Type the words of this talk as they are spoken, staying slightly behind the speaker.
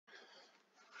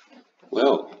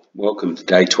Well, welcome to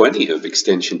day 20 of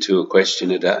Extension 2 A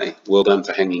Question a Day. Well done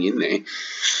for hanging in there.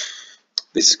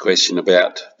 This is a question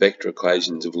about vector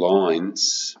equations of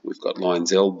lines. We've got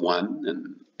lines L1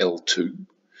 and L2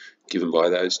 given by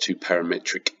those two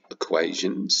parametric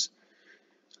equations.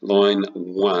 Line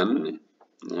 1,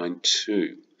 line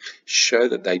 2 show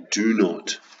that they do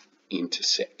not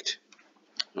intersect.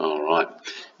 Alright,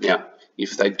 now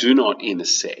if they do not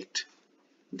intersect,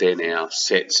 then our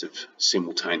sets of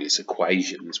simultaneous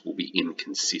equations will be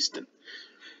inconsistent.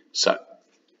 So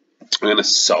I'm going to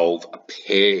solve a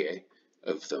pair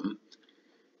of them,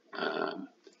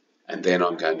 and then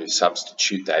I'm going to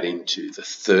substitute that into the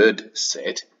third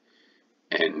set,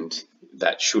 and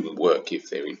that shouldn't work if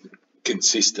they're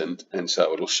inconsistent, and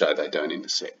so it'll show they don't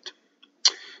intersect.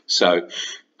 So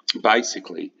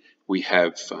basically we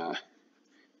have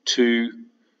 2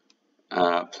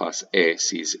 plus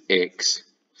s is x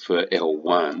for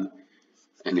L1,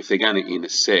 and if they're going to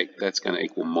intersect, that's going to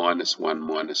equal minus 1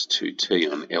 minus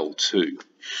 2t on L2,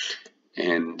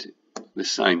 and the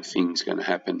same thing's going to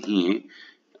happen here.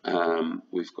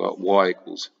 We've got y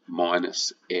equals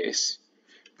minus s,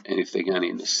 and if they're going to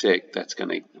intersect, that's going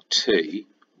to equal t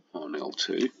on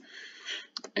L2,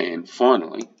 and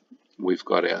finally we've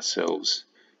got ourselves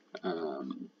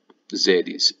z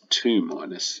is 2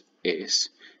 minus s,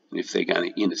 and if they're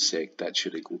going to intersect, that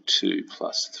should equal 2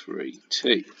 plus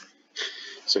 3t.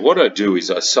 So what I do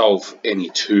is I solve any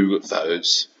two of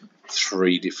those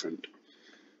three different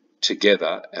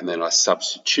together, and then I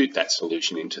substitute that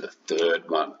solution into the third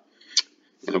one.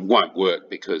 And it won't work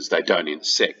because they don't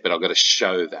intersect, but I've got to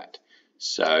show that.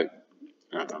 So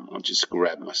I'll just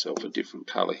grab myself a different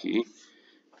colour here,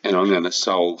 and I'm going to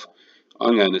solve.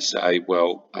 I'm going to say,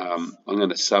 well, I'm going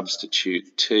to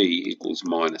substitute t equals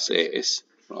minus s,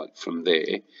 right, from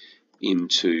there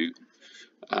into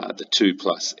the 2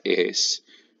 plus s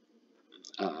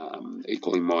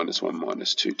equaling minus 1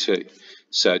 minus 2t.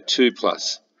 So 2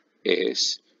 plus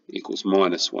s equals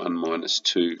minus 1 minus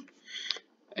 2,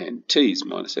 and t is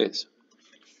minus s.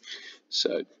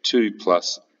 So 2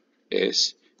 plus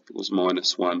s equals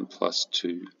minus 1 plus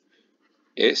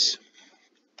 2s.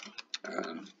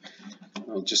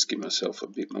 I'll just give myself a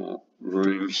bit more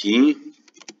room here.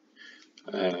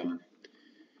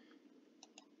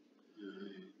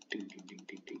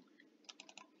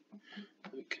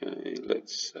 Okay,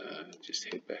 let's just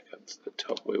head back up to the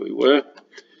top where we were.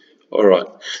 Alright,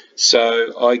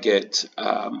 so I get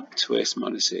 2s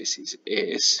minus s is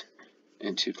s,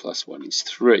 and 2 plus 1 is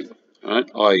 3, right?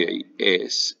 i.e.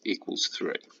 s equals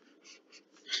 3.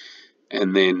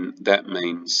 And then that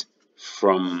means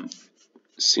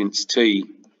since t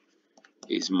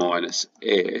is minus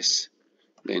s,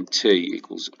 then t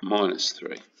equals minus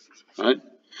 3, right?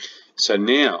 So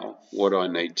now what I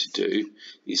need to do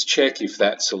is check if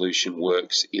that solution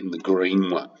works in the green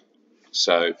one.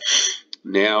 So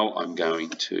now I'm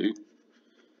going to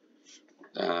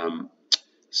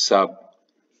sub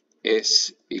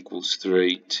s equals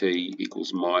 3, t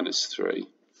equals minus 3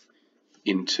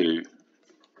 into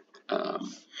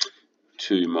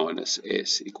 2 minus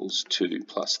s equals 2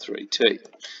 plus 3t.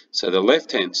 So the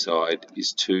left hand side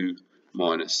is 2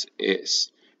 minus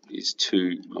s is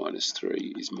 2 minus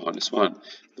 3 is minus 1.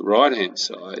 The right hand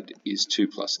side is 2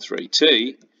 plus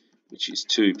 3t, which is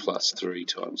 2 plus 3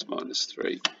 times minus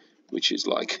 3, which is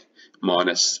like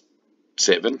minus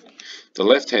 7. The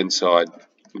left hand side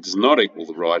does not equal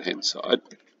the right hand side.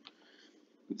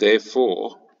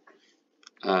 Therefore,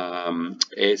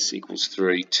 s equals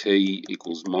 3, t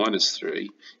equals minus 3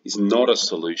 is not a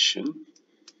solution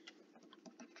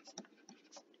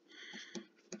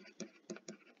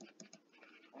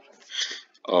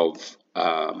of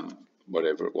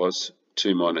whatever it was,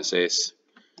 2 minus s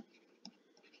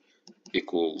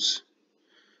equals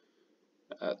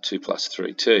 2 plus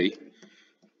 3t.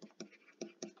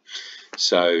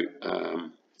 So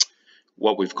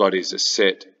what we've got is a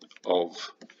set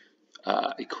of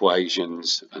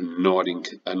equations are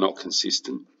not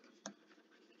consistent.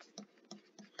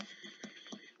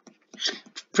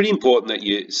 Pretty important that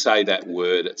you say that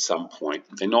word at some point.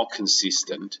 They're not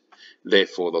consistent,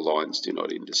 therefore the lines do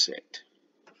not intersect.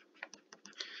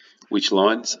 Which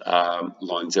lines?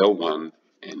 Lines L1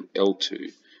 and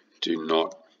L2 do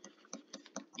not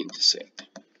intersect.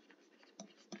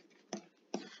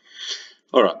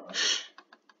 Alright,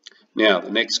 now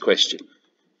the next question.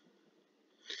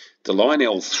 The line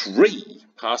L3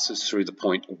 passes through the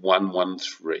point 1, 1,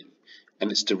 3,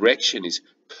 and its direction is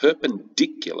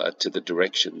perpendicular to the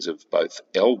directions of both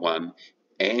L1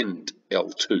 and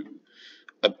L2.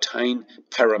 Obtain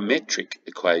parametric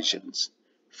equations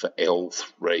for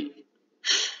L3.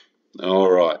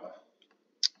 All right.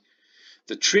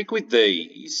 The trick with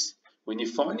these, when you're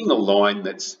finding a line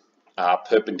that's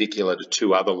perpendicular to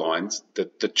two other lines,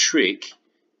 the trick,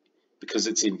 because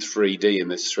it's in 3D and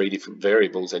there's three different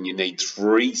variables and you need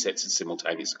three sets of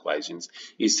simultaneous equations,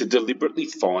 is to deliberately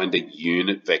find a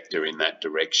unit vector in that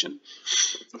direction.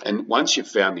 And once you've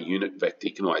found the unit vector,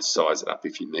 you can always size it up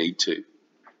if you need to,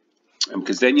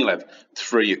 because then you'll have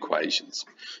three equations.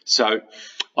 So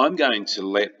I'm going to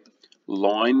let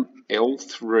line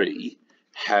L3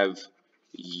 have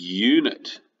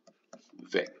unit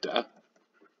vector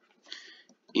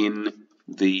in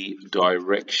the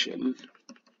direction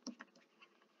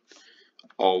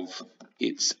of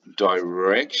its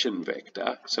direction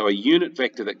vector. So a unit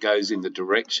vector that goes in the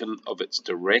direction of its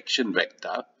direction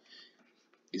vector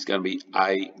is going to be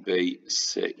A, B,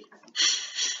 C.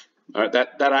 All right,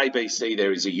 that A, B, C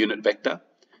there is a unit vector,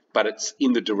 but it's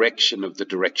in the direction of the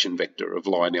direction vector of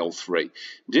line L3.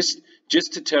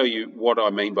 Just to tell you what I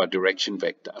mean by direction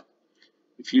vector,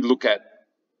 if you look at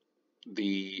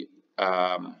the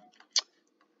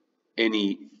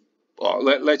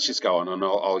let's just go on and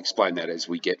I'll explain that as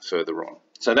we get further on.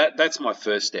 So that's my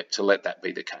first step, to let that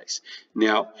be the case.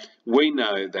 Now, we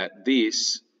know that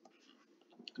this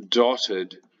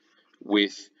dotted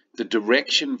with the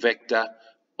direction vector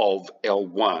of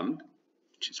L1,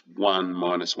 which is 1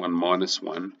 minus 1 minus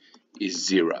 1, is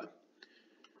 0.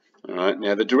 All right,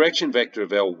 now the direction vector of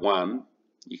L1,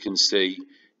 you can see,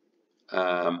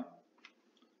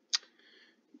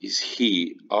 is here.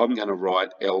 I'm going to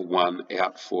write L1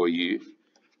 out for you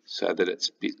so that it's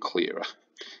a bit clearer.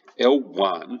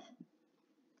 L1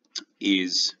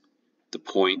 is the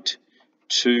point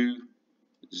 2,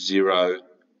 0,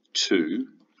 2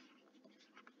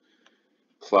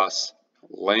 plus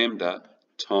lambda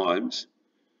times,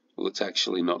 well, it's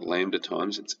actually not lambda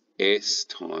times, it's S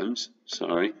times,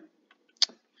 sorry,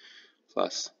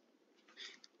 plus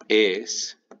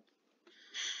S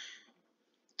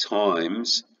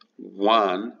times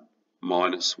 1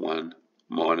 minus 1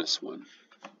 minus 1.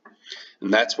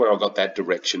 And that's where I got that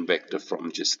direction vector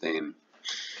from just then.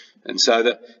 And so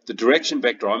the direction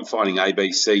vector I'm finding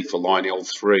ABC for line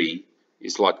L3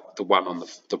 is like the one on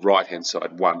the right-hand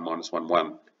side, 1 minus 1,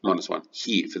 1 minus 1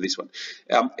 here for this one.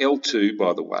 L2,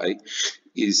 by the way,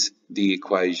 is the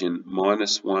equation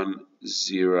minus 1,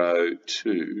 0,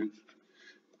 2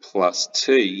 plus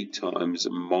t times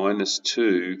minus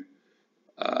 2,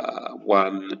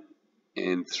 1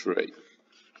 and 3.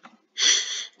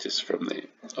 Just from there.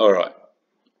 All right.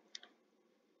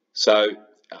 So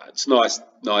it's nice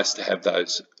to have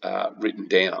those written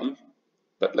down,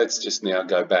 but let's just now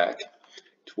go back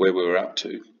to where we were up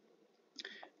to.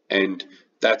 And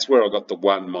that's where I got the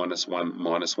 1 minus 1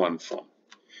 minus 1 from,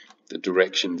 the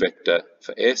direction vector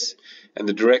for S. And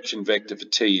the direction vector for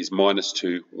T is minus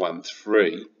 2, 1,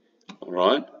 3. All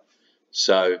right.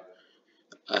 So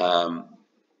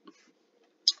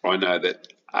I know that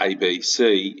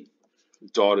ABC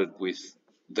dotted with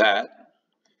that,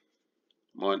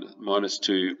 minus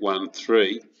 2, 1,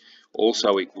 3,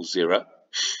 also equals 0.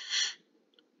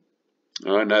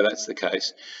 I know that's the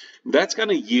case. That's going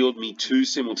to yield me two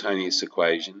simultaneous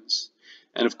equations.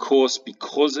 And of course,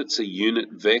 because it's a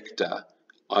unit vector,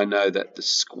 I know that the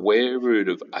square root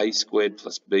of a squared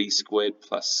plus b squared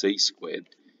plus c squared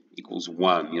equals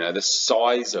 1. You know, the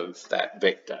size of that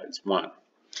vector is 1.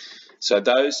 So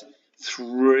those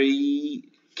three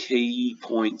key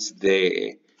points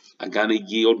there are going to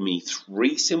yield me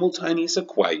three simultaneous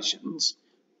equations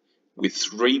with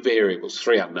three variables,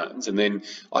 three unknowns, and then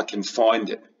I can find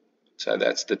it. So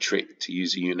that's the trick, to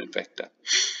use a unit vector.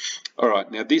 All right,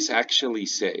 now this actually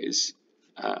says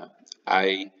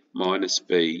a minus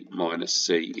b minus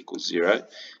c equals 0,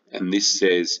 and this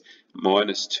says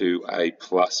minus 2a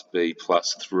plus b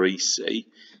plus 3c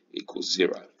equals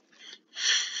 0.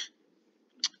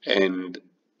 And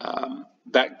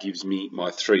that gives me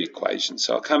my three equations.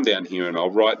 So I'll come down here and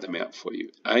I'll write them out for you.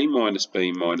 A minus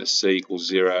b minus c equals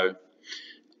 0,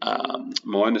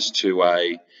 minus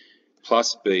 2a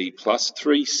plus b plus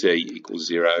 3c equals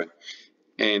 0,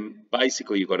 and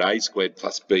basically you've got a squared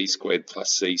plus b squared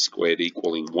plus c squared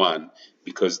equaling 1,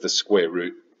 because the square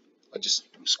root, I just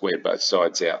squared both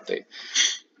sides out there.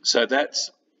 So that's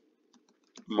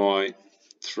my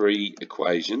three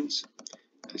equations.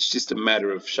 It's just a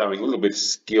matter of showing a little bit of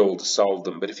skill to solve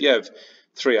them. But if you have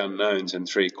three unknowns and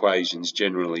three equations,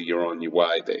 generally you're on your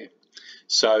way there.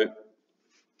 So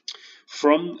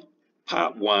from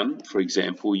part 1, for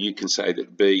example, you can say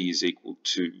that b is equal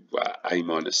to a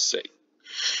minus c.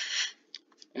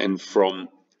 And from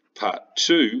part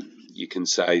 2, you can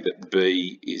say that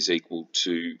b is equal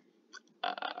to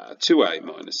 2a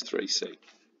minus 3c.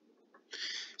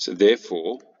 So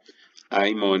therefore,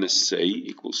 a minus c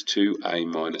equals 2a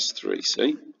minus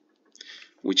 3c,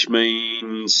 which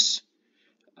means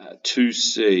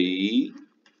 2c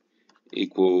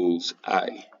equals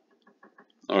a.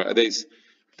 All right,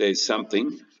 there's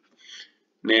something.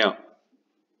 Now,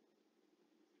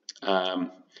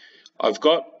 I've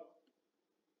got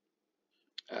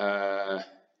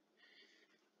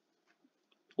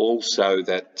also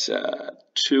that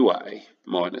 2a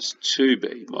minus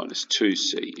 2b minus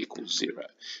 2c equals 0.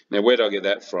 Now, where did I get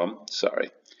that from?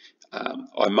 Sorry.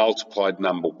 I multiplied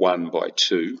number 1 by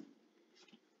 2.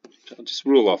 So I'll just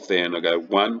rule off there and I'll go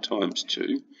 1 times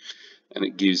 2, and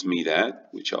it gives me that,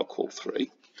 which I'll call 3.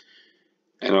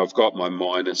 And I've got my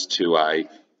minus 2a,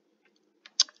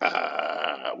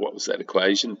 what was that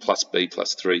equation? Plus b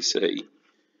plus 3c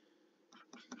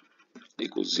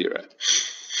equals 0.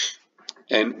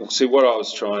 And see, what I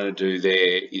was trying to do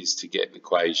there is to get an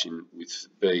equation with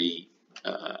b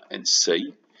and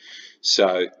c.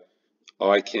 So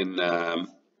I can,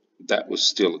 that was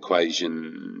still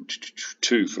equation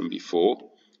 2 from before.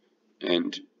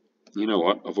 And you know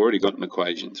what? I've already got an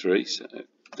equation 3, so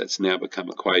that's now become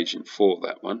equation 4,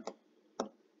 that one.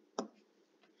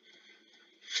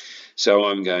 So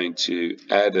I'm going to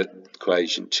add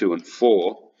equation 2 and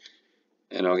 4,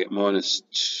 and I'll get minus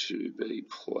 2b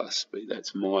plus b.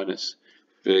 That's minus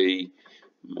b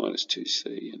minus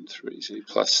 2c and 3c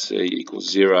plus c equals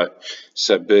 0.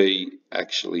 So b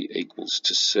actually equals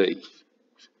to c.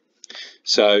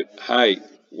 So, hey,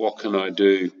 what can I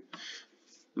do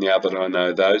now that I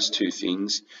know those two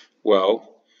things? Well,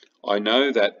 I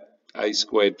know that a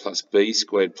squared plus b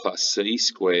squared plus c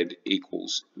squared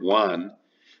equals 1.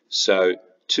 So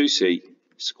 2c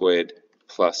squared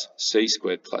plus c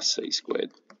squared plus c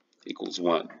squared equals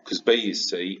 1, because b is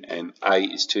c and a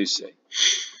is 2c.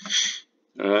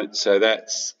 All right, so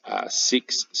that's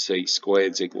 6c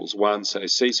squared equals 1. So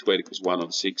c squared equals 1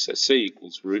 on 6. So c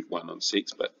equals root 1 on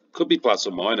 6, but could be plus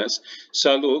or minus.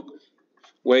 So look,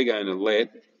 we're going to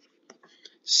let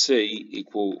c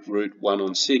equal root 1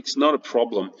 on 6. Not a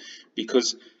problem,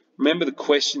 because remember the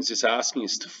questions it's asking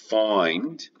us to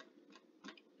find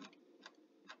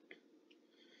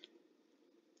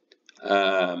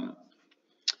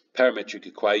parametric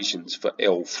equations for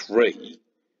L3,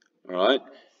 all right?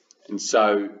 And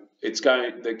so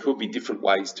there could be different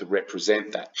ways to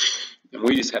represent that. And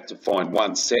we just have to find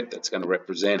one set that's going to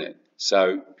represent it.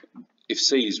 So if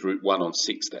c is root 1 on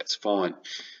 6, that's fine.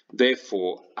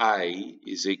 Therefore, a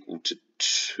is equal to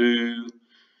 2,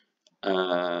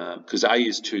 because a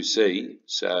is 2c,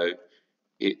 so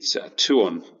it's 2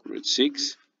 on root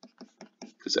 6,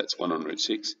 because that's 1 on root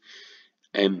 6.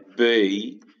 And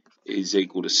b is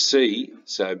equal to c,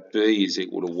 so b is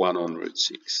equal to 1 on root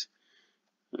 6.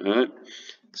 All right,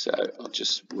 so I'll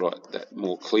just write that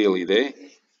more clearly there.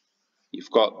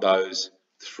 You've got those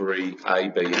three, a,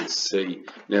 b, and c.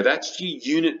 Now that's your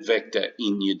unit vector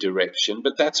in your direction,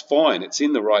 but that's fine. It's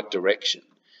in the right direction.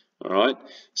 All right,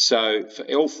 so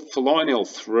for line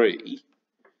L3,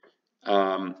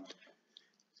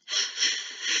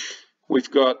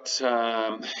 we've got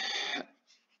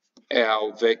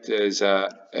our vectors, our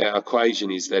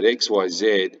equation is that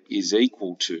xyz is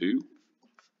equal to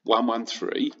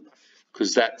 113,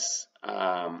 because that's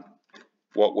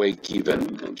what we're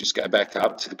given. I'll just go back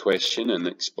up to the question and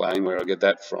explain where I get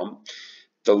that from.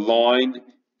 The line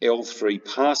L3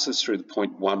 passes through the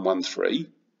point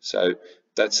 113, so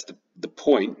that's the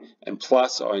point, and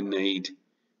plus I need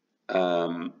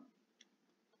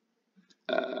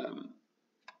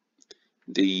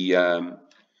the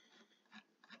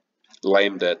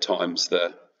lambda times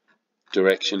the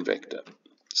direction vector.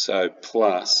 So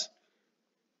plus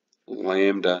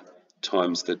lambda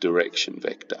times the direction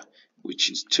vector, which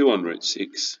is 2 on root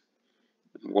 6,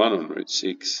 1 on root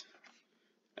 6,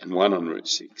 and 1 on root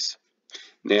 6.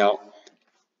 Now,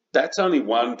 that's only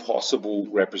one possible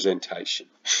representation.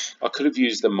 I could have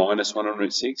used the minus 1 on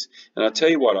root 6, and I'll tell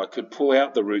you what, I could pull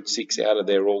out the root 6 out of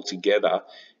there altogether,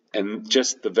 and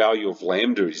just the value of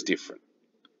lambda is different.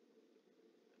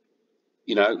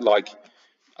 You know, like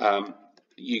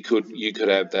you could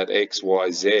have that x, y,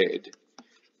 z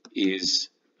is,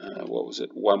 what was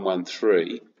it,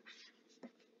 113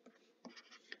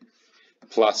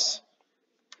 plus,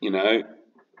 you know,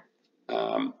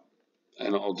 and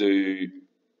I'll do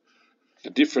a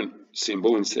different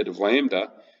symbol instead of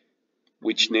lambda,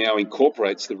 which now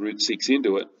incorporates the root 6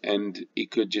 into it, and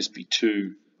it could just be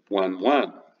 2, 1,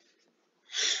 1.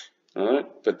 All right,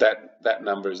 but that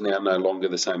number is now no longer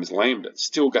the same as lambda. It's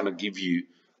still going to give you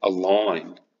a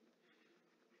line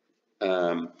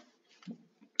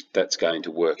that's going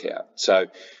to work out. So,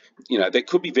 you know, there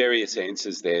could be various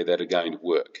answers there that are going to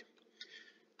work.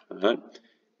 Right?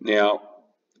 Now,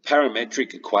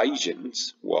 parametric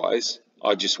equations wise,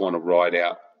 I just want to write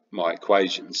out my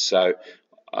equations. So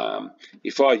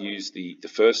if I use the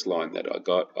first line that I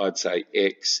got, I'd say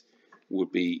x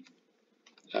would be,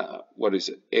 what is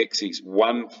it? X is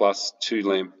 1 plus 2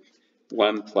 lambda,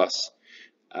 1 plus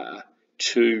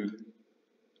 2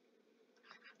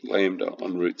 lambda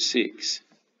on root 6,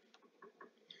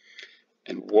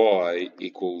 and y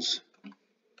equals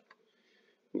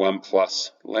 1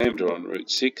 plus lambda on root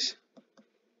 6,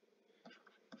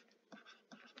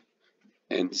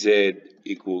 and z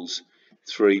equals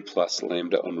 3 plus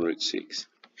lambda on root 6.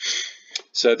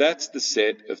 So that's the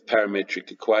set of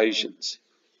parametric equations.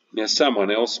 Now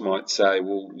someone else might say,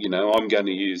 well, I'm going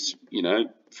to use,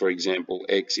 for example,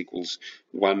 x equals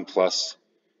 1 plus,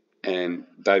 and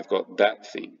they've got that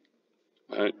thing,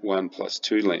 right? 1 plus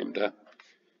 2 lambda,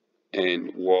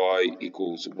 and y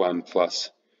equals 1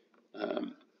 plus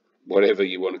whatever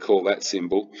you want to call that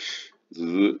symbol,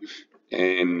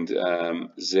 and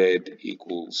z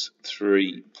equals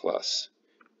 3 plus,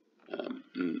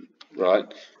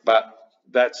 right? But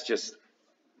that's just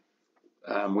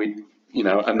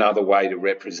another way to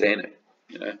represent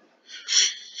it,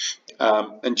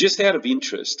 and just out of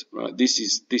interest, right? This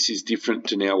is different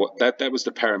to now. What that was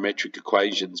the parametric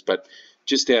equations, but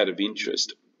just out of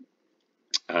interest,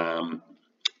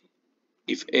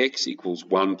 if x equals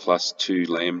 1 plus 2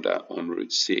 lambda on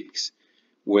root 6,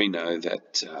 we know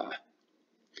that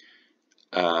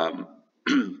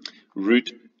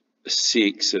root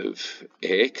 6 of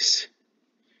x,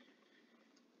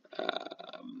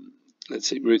 let's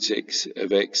see, root 6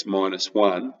 of x minus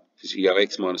 1, because you go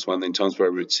x minus 1 then times by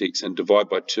root 6 and divide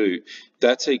by 2,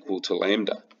 that's equal to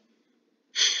lambda.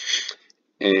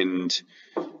 And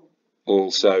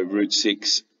also root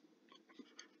 6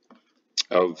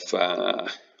 of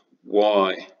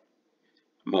y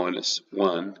minus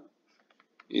 1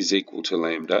 is equal to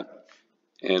lambda,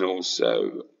 and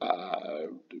also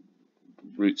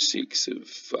root 6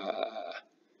 of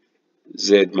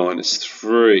z minus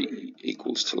 3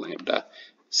 equals to lambda.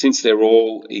 Since they're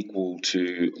all equal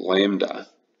to lambda,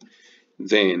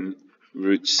 then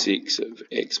root 6 of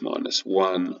x minus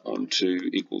 1 on 2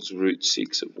 equals root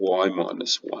 6 of y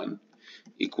minus 1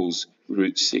 equals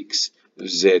root 6 of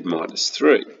z minus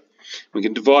 3. We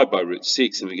can divide by root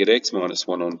 6 and we get x minus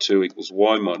 1 on 2 equals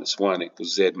y minus 1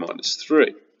 equals z minus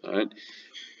 3, right?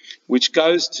 Which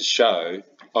goes to show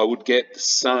I would get the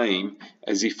same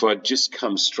as if I'd just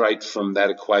come straight from that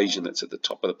equation that's at the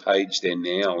top of the page there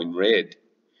now in red.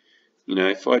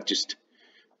 If I just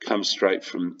come straight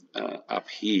from up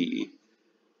here,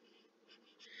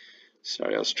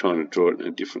 sorry, I was trying to draw it in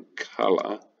a different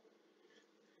colour.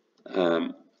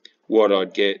 What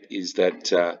I'd get is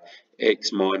that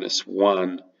x minus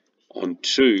 1 on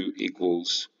 2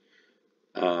 equals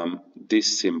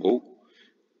this symbol,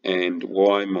 and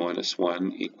y minus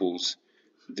 1 equals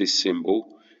this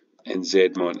symbol, and z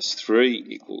minus 3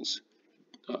 equals,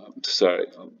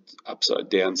 upside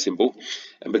down symbol.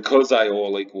 And because they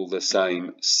all equal the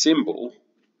same symbol,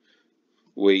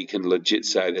 we can legit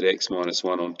say that x minus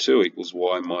 1 on 2 equals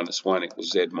y minus 1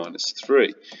 equals z minus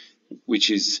 3, which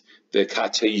is the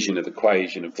Cartesian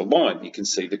equation of the line. You can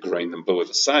see the green and blue are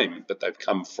the same, but they've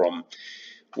come from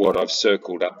what I've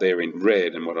circled up there in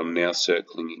red and what I'm now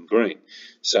circling in green.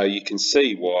 So you can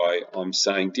see why I'm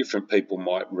saying different people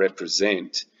might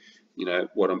represent,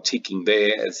 what I'm ticking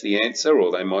there as the answer,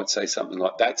 or they might say something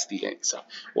like that's the answer.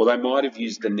 Or they might have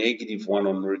used the negative 1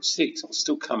 on root 6. It'll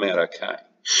still come out okay.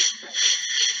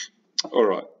 All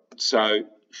right, so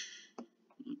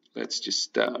let's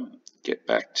just get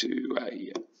back to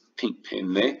a pink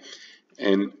pen there,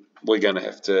 and we're going to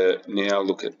have to now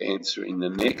look at answering the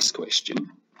next question.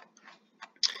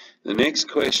 The next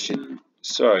question,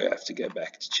 sorry, I have to go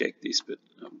back to check this, but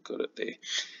I've got it there.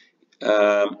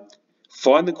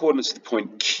 Find the coordinates of the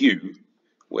point Q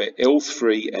where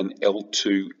L3 and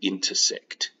L2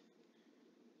 intersect,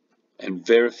 and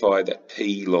verify that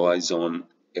P lies on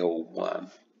L1.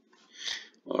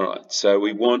 All right, so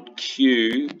we want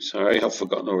Q, sorry, I've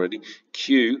forgotten already,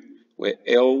 Q where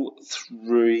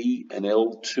L3 and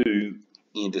L2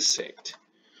 intersect.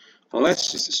 Well,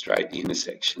 that's just a straight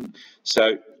intersection.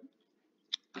 So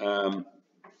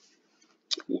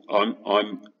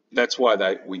that's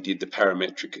why we did the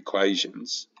parametric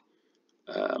equations.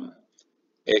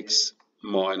 X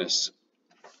minus,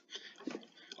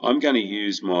 I'm going to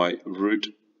use my root,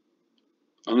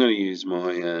 I'm going to use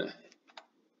my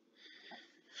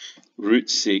root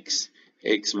 6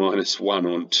 x minus 1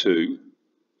 on 2.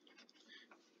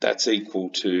 That's equal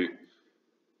to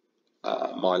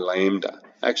my lambda.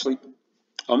 Actually,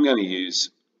 I'm going to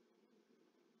use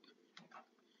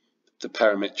the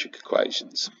parametric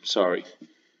equations, sorry,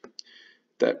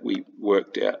 that we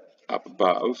worked out up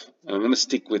above. And I'm going to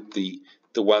stick with the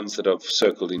ones that I've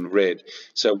circled in red.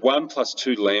 So 1 plus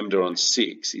 2 lambda on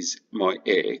 6 is my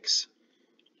x.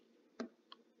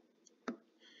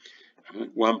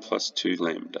 1 plus 2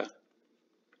 lambda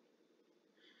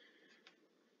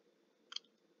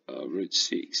root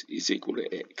 6 is equal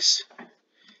to x.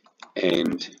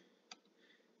 And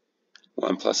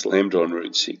 1 plus lambda on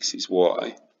root 6 is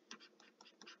y.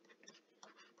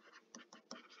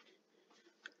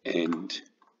 And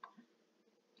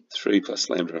 3 plus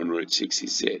lambda on root 6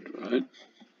 is z, right?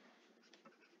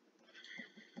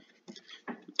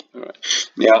 All right.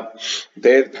 Now,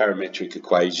 they're the parametric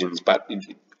equations, but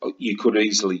you could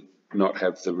easily not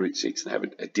have the root 6 and have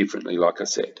it differently, like I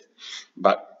said.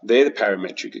 But they're the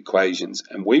parametric equations,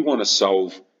 and we want to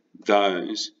solve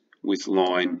those with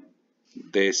line,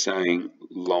 they're saying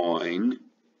line,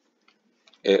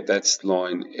 that's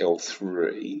line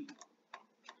L3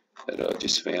 that I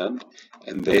just found,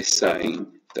 and they're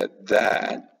saying that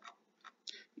that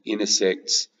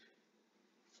intersects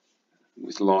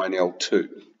with line L2.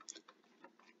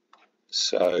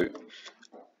 So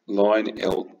line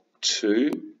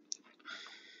L2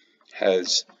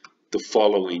 has the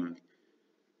following,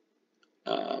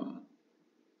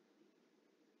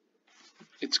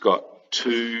 it's got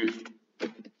two,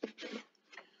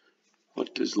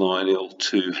 what does line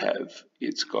L2 have?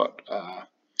 It's got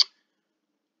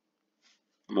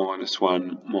minus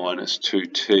 1 minus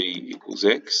 2t equals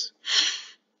x.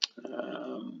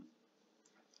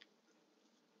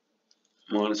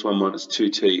 Minus 1 minus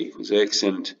 2t equals x,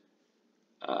 and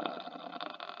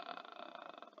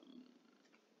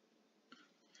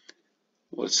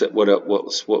what's that? What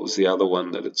was the other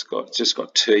one that it's got? It's just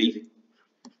got t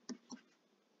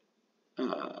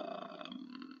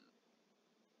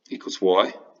equals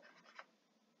y.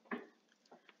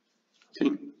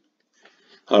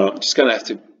 I'm just going to have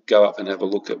to go up and have a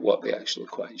look at what the actual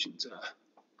equations are.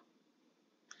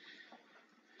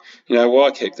 You know,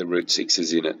 why keep the root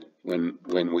 6's in it when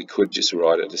we could just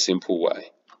write it a simple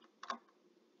way?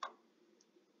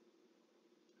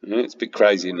 It's a bit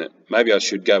crazy, isn't it? Maybe I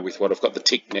should go with what I've got the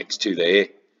tick next to there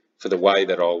for the way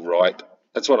that I'll write.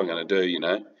 That's what I'm going to do, you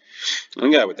know. I'm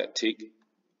going to go with that tick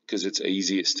because it's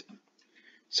easiest.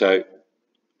 So,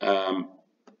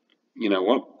 you know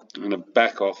what? I'm going to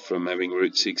back off from having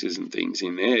root 6's and things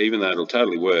in there, even though it'll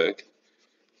totally work.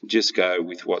 Just go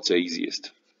with what's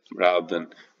easiest rather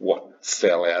than what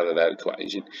fell out of that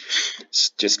equation,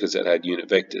 just because it had unit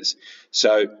vectors.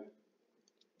 So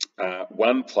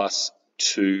 1 plus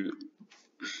 2,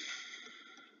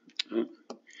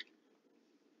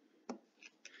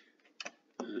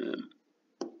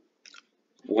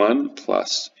 1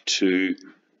 plus 2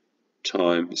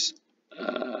 times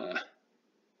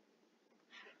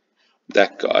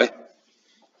that guy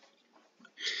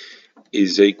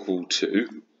is equal to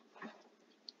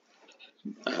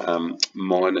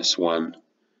minus 1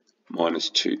 minus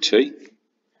 2t,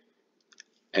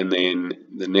 and then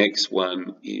the next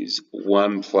one is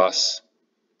 1 plus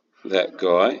that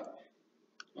guy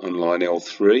on line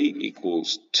L3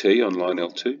 equals t on line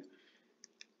L2,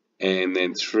 and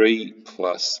then 3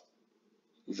 plus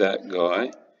that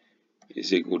guy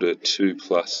is equal to 2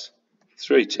 plus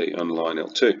 3t on line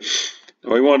L2.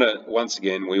 Now we want to, once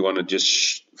again, we want to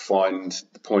just find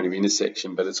the point of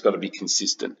intersection, but it's got to be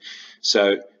consistent.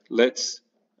 So let's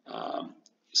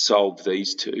solve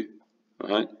these two,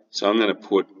 right? So I'm going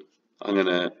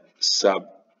to sub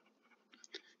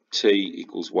t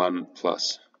equals 1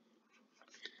 plus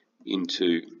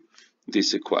into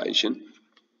this equation.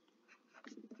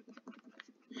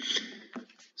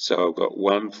 So I've got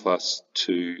 1 plus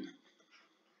 2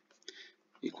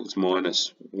 equals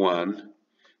minus 1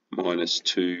 minus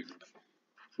 2,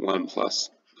 1 plus,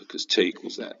 because t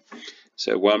equals that.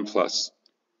 So 1 plus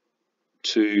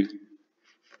 2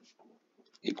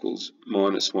 equals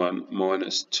minus 1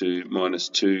 minus 2 minus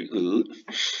 2.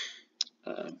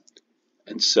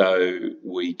 And so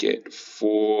we get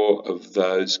 4 of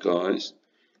those guys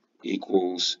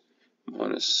equals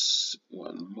minus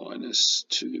 1 minus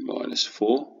 2 minus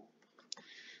 4.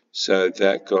 So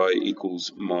that guy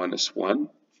equals minus 1,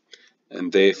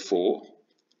 and therefore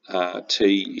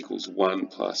t equals 1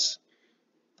 plus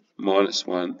minus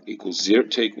 1 equals 0,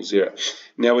 t equals 0.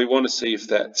 Now we want to see if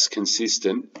that's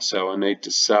consistent, so I need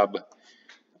to sub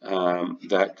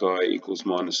that guy equals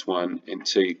minus 1 and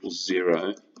t equals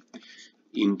 0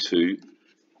 into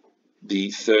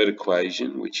the third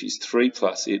equation, which is 3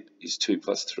 plus it is 2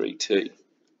 plus 3t.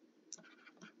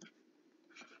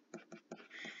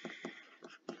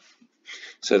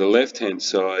 So the left-hand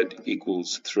side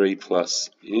equals 3 plus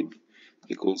it,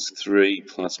 equals 3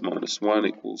 plus minus 1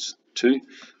 equals 2.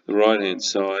 The right hand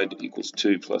side equals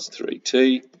 2 plus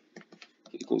 3t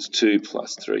equals 2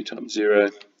 plus 3 times 0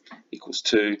 equals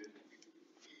 2.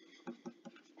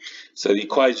 So the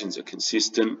equations are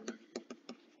consistent.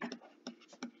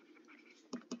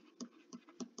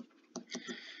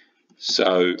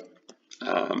 So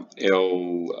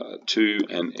L2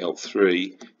 and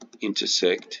L3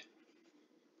 intersect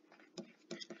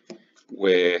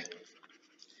where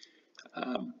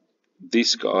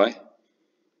this guy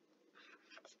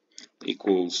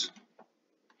equals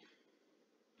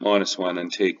minus 1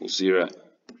 and t equals 0.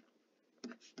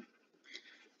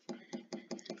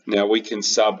 Now we can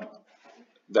sub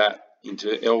that into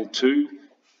L2.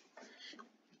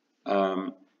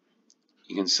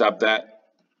 You can sub that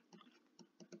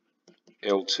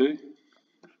L2,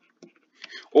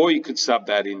 or you could sub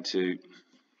that into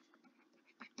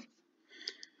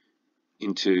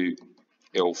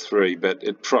L3, but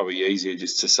it'd probably easier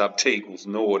just to sub t equals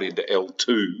 0 into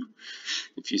L2.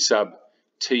 If you sub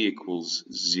t equals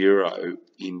 0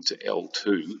 into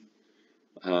L2,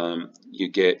 you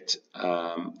get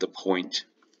the point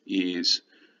is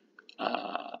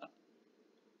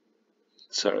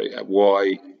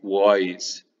y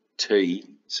is t,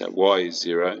 so y is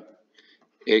 0,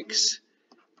 x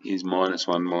is minus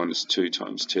 1 minus 2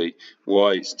 times t,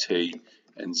 y is t,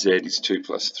 and z is 2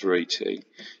 plus 3t.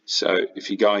 So if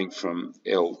you're going from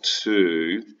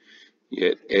L2, you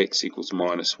get x equals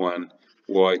minus 1,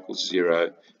 y equals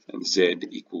 0, and z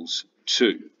equals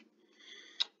 2.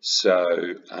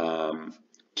 So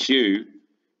q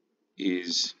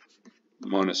is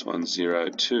minus 1, 0,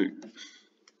 2.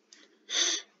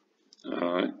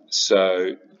 Alright,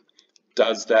 so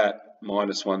does that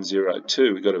minus 1, 0,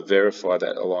 2, we've got to verify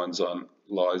that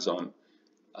lies on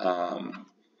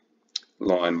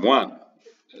line 1.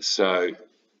 So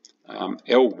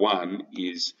L1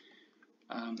 is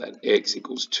that x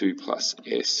equals 2 plus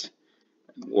s,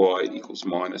 and y equals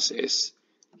minus s,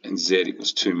 and z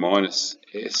equals 2 minus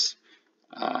s.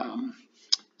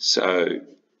 So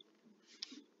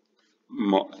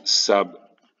sub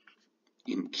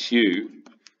in Q,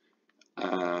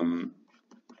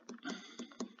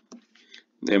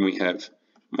 then we have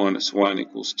minus 1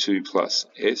 equals 2 plus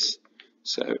s,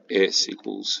 so s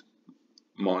equals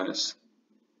minus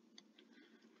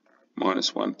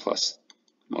 1 plus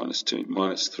minus 2,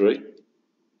 minus 3,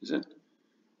 is it?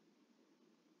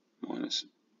 Minus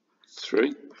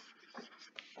 3.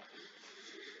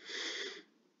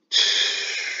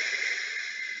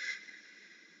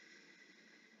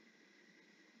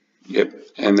 Yep,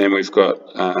 and then we've got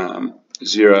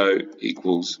 0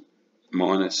 equals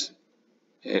minus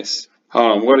s.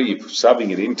 Hold on, what are you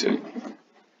subbing it into?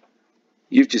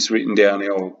 You've just written down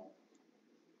L1.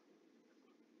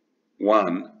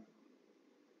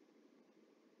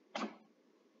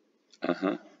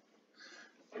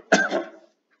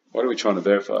 What are we trying to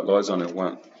verify? It lies on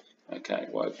L1. Okay,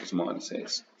 y equals minus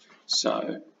s.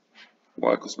 So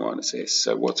y equals minus s.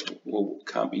 So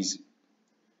can't be.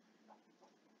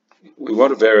 We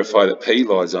want to verify that p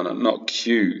lies on it, not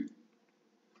q.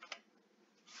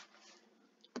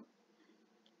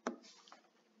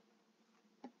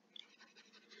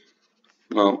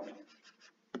 Well,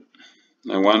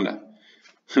 no wonder.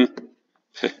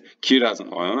 Q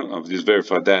doesn't lie on it. I've just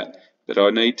verified that. But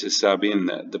I need to sub in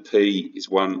that the p is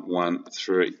 1, 1,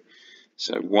 3.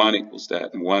 So 1 equals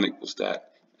that, and 1 equals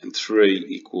that, and 3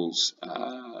 equals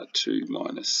 2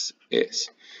 minus s.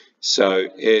 So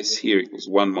s here equals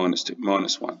 1 minus 2,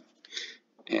 minus 1.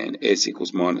 And s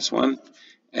equals minus 1.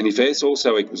 And if s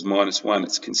also equals minus 1,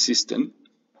 it's consistent.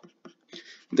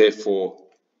 Therefore,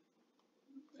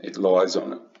 it lies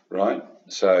on it, right?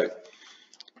 So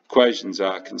equations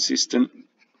are consistent.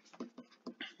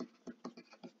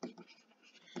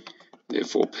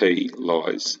 Therefore, P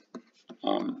lies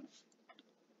on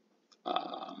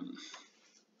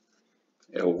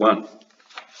L1.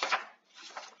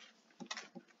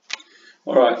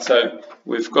 All right, so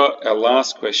we've got our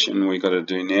last question we've got to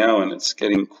do now, and it's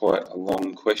getting quite a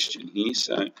long question here.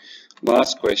 So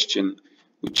last question,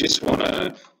 we just want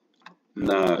to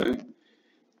know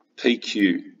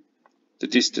PQ, the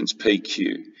distance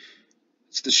PQ.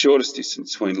 It's the shortest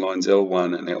distance between lines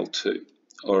L1 and L2.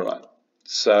 All right,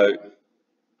 so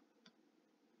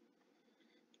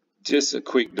just a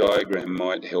quick diagram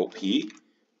might help here.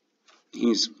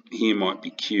 Here might be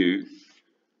Q,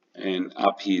 and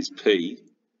up here's P,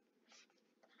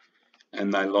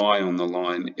 and they lie on the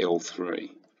line L3.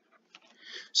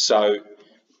 So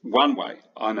one way,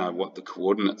 I know what the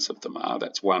coordinates of them are.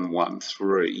 That's 1, 1,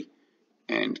 3,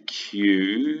 and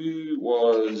Q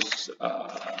was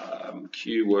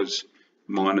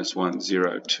minus 1,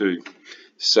 0, 2.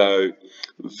 So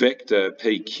vector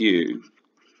PQ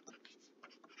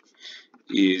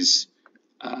is,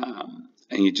 and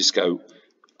you just go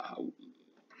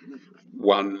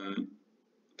 1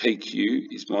 PQ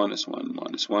is minus 1,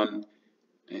 minus 1,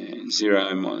 and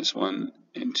 0, minus 1,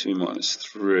 and 2, minus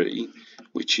 3,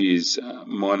 which is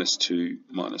minus 2,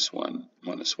 minus 1,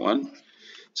 minus 1.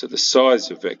 So the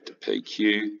size of vector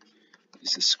PQ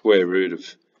is the square root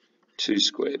of 2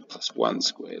 squared plus 1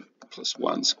 squared plus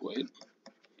 1 squared,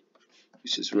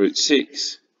 which is root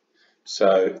 6.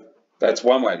 So that's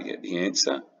one way to get the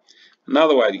answer.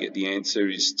 Another way to get the answer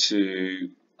is to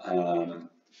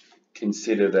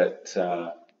consider that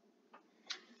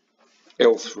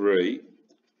L3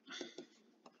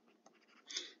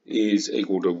 is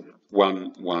equal to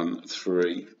 1, 1,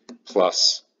 3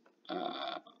 plus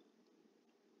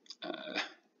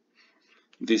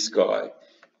this guy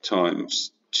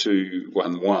times 2,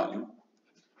 1, 1.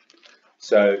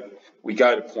 So we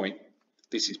go to point,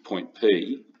 this is point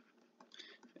P,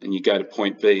 and you go to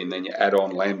point B and then you add on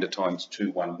lambda times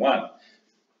 2, 1, 1.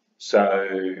 So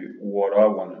what I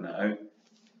want to know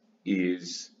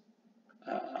is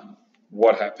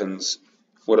what happens,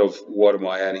 what am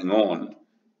I adding on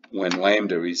when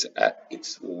lambda is at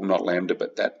its, well, not lambda,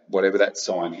 but that whatever that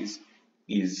sign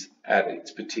is at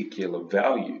its particular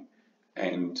value.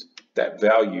 And that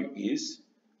value is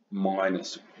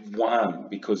minus 1,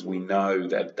 because we know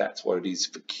that that's what it is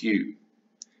for Q,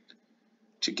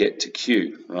 to get to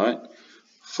Q, right?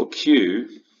 For Q,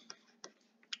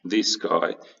 this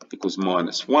guy equals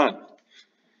minus 1.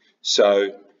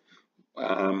 So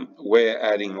we're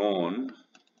adding on,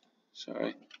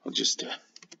 sorry, I'll just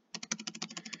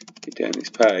get down this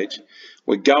page.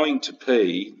 We're going to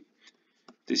P,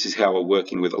 this is how we're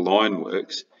working with a line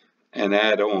works, and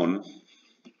add on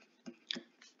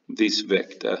this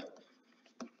vector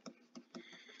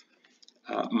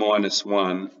minus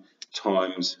 1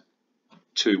 times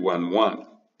 2, 1, 1.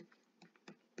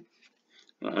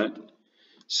 Right?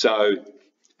 So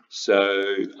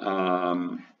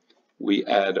we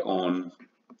add on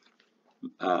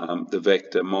the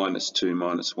vector minus 2,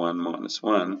 minus 1, minus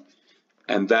 1,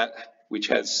 and that which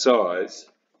has size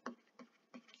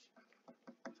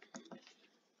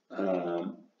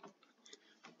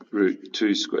root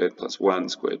 2 squared plus 1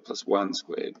 squared plus 1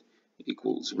 squared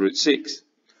equals root 6.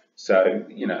 So,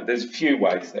 you know, there's a few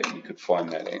ways that you could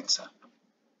find that answer.